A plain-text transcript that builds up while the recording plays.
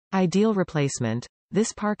Ideal replacement.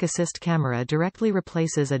 This park assist camera directly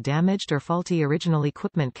replaces a damaged or faulty original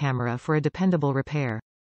equipment camera for a dependable repair.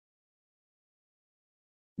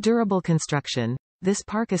 Durable construction. This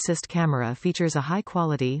park assist camera features a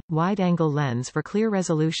high-quality, wide-angle lens for clear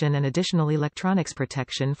resolution and additional electronics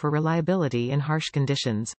protection for reliability in harsh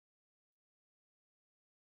conditions.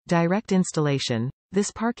 Direct installation.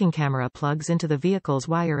 This parking camera plugs into the vehicle's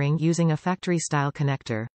wiring using a factory-style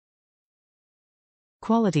connector.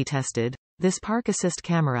 Quality tested. This park assist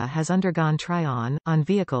camera has undergone try-on,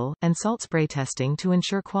 on-vehicle, and salt spray testing to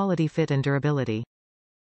ensure quality fit and durability.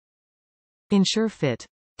 Ensure fit.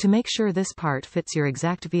 To make sure this part fits your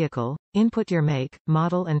exact vehicle, input your make,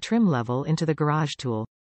 model and trim level into the garage tool.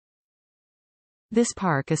 This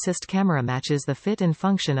park assist camera matches the fit and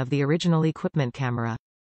function of the original equipment camera.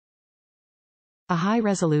 A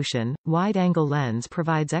high-resolution, wide-angle lens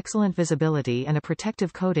provides excellent visibility, and a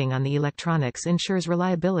protective coating on the electronics ensures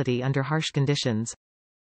reliability under harsh conditions.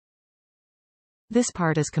 This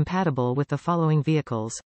part is compatible with the following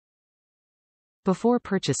vehicles. Before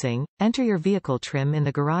purchasing, enter your vehicle trim in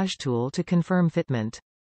the garage tool to confirm fitment.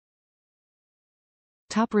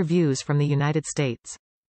 Top reviews from the United States.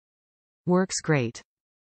 Works great.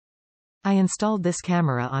 I installed this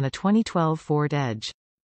camera on a 2012 Ford Edge.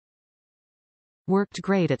 Worked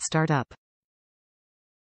great at startup.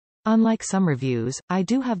 Unlike some reviews, I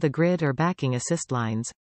do have the grid or backing assist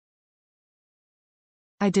lines.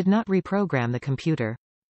 I did not reprogram the computer.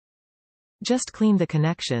 Just cleaned the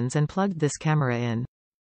connections and plugged this camera in.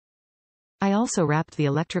 I also wrapped the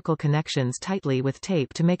electrical connections tightly with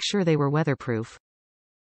tape to make sure they were weatherproof.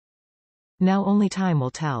 Now only time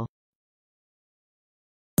will tell.